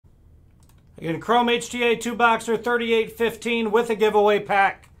Again, Chrome HTA 2-boxer 3815 with a giveaway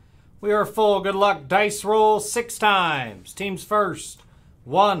pack. We are full. Good luck. Dice roll 6 times. Teams first.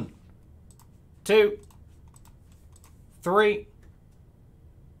 1, 2, 3,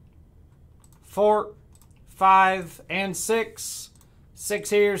 4, 5, and 6. 6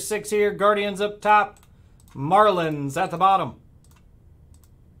 here, 6 here. Guardians up top. Marlins at the bottom.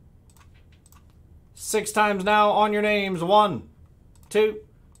 6 times now on your names. 1, 2,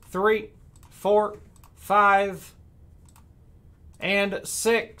 3, 4, 5, and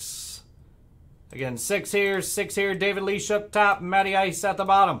 6. Again, 6 here, 6 here. David Leash up top. Matty Ice at the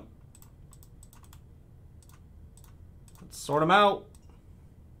bottom. Let's sort them out.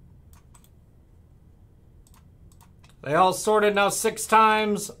 They all sorted now 6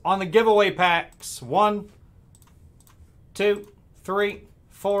 times on the giveaway packs. 1, 2, 3,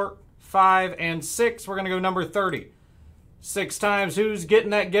 4, 5, and 6. We're going to go number 30. 6 times. Who's getting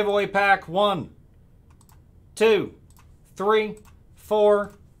that giveaway pack? 1, 2, 3,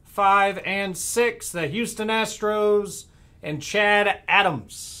 4, 5, and 6. The Houston Astros and Chad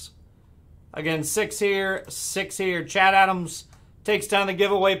Adams. Again, 6 here, 6 here. Chad Adams takes down the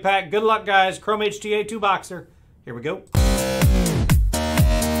giveaway pack. Good luck, guys. Chrome HTA 2-boxer. Here we go.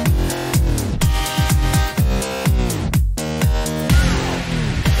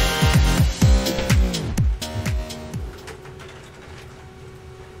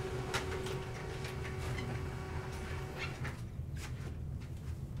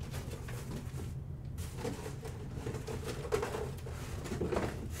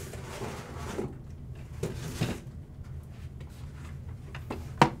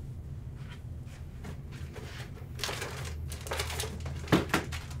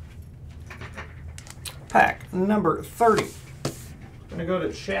 Pack number 30. I'm going to go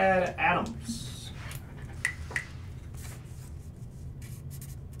to Chad Adams.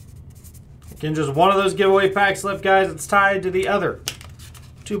 Again, just one of those giveaway packs left, guys. It's tied to the other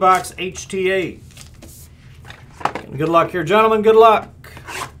 2-box HTA. And good luck here, gentlemen. Good luck.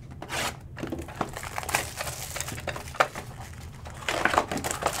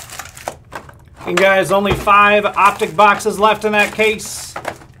 And guys, only 5 optic boxes left in that case.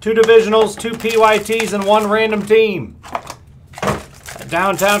 2 divisionals, 2 PYTs, and 1 random team.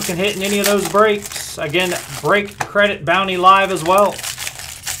 Downtown can hit in any of those breaks. Again, break credit bounty live as well.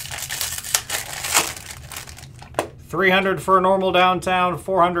 300 for a normal downtown,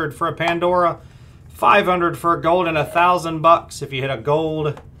 400 for a Pandora, 500 for a gold, and $1,000 if you hit a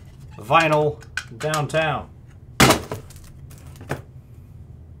gold vinyl downtown.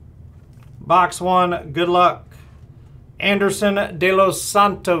 Box 1, good luck. Anderson De Los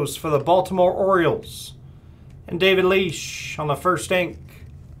Santos for the Baltimore Orioles. And David Leash on the first ink.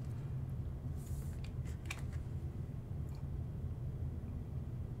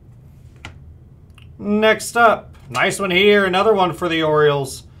 Next up, nice one here. Another one for the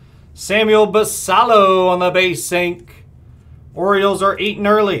Orioles. Samuel Basallo on the base ink. Orioles are eating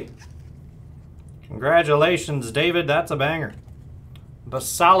early. Congratulations, David. That's a banger.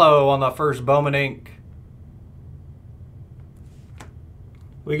 Basallo on the first Bowman ink.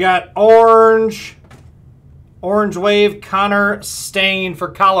 We got orange wave, Connor Stain for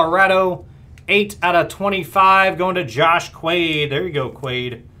Colorado. 8 out of 25 going to Josh Quaid. There you go,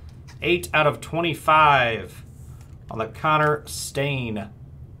 Quaid. 8 out of 25 on the Connor Stain.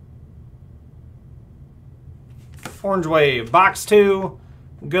 Orange wave. Box 2,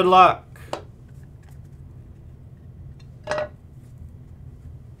 good luck.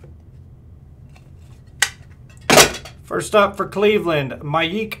 First up for Cleveland,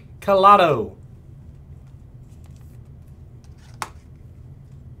 Mayik Collado.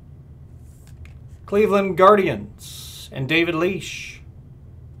 Cleveland Guardians and David Leash.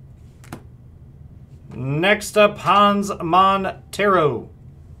 Next up, Hans Montero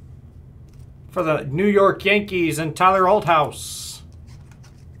for the New York Yankees and Tyler Althouse.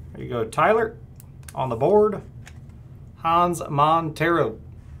 There you go, Tyler on the board. Hans Montero.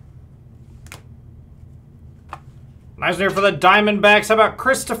 Nice one here for the Diamondbacks. How about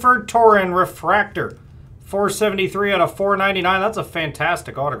Christopher Torrin, Refractor. 473 out of 499. That's a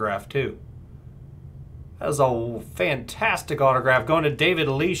fantastic autograph, too. That is a fantastic autograph going to David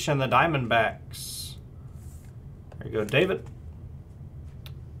Leash and the Diamondbacks. There you go, David.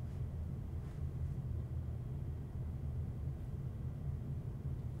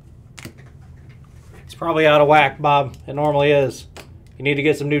 It's probably out of whack, Bob. It normally is. You need to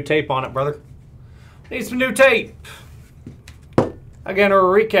get some new tape on it, brother. Need some new tape. Again, we'll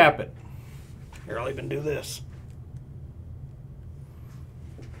recap it. Here, I'll even do this.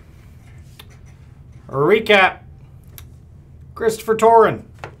 Recap. Christopher Torrin,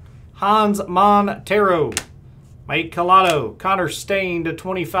 Hans Montero. Mike Collado. Connor Stain to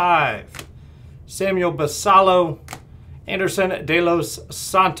 25. Samuel Basalo. Anderson De Los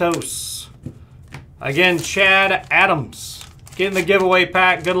Santos. Again, Chad Adams. Getting the giveaway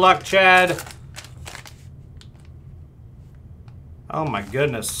pack. Good luck, Chad. Oh, my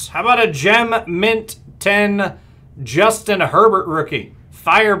goodness. How about a Gem Mint 10 Justin Herbert rookie?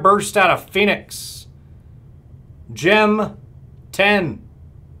 Fire burst out of Phoenix. Gem 10.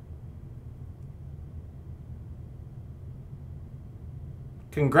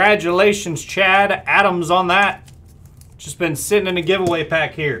 Congratulations, Chad Adams, on that. Just been sitting in a giveaway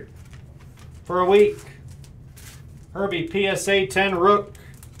pack here for a week. Herbie PSA 10 Rook.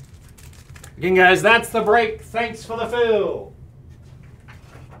 Again, guys, that's the break. Thanks for the fill.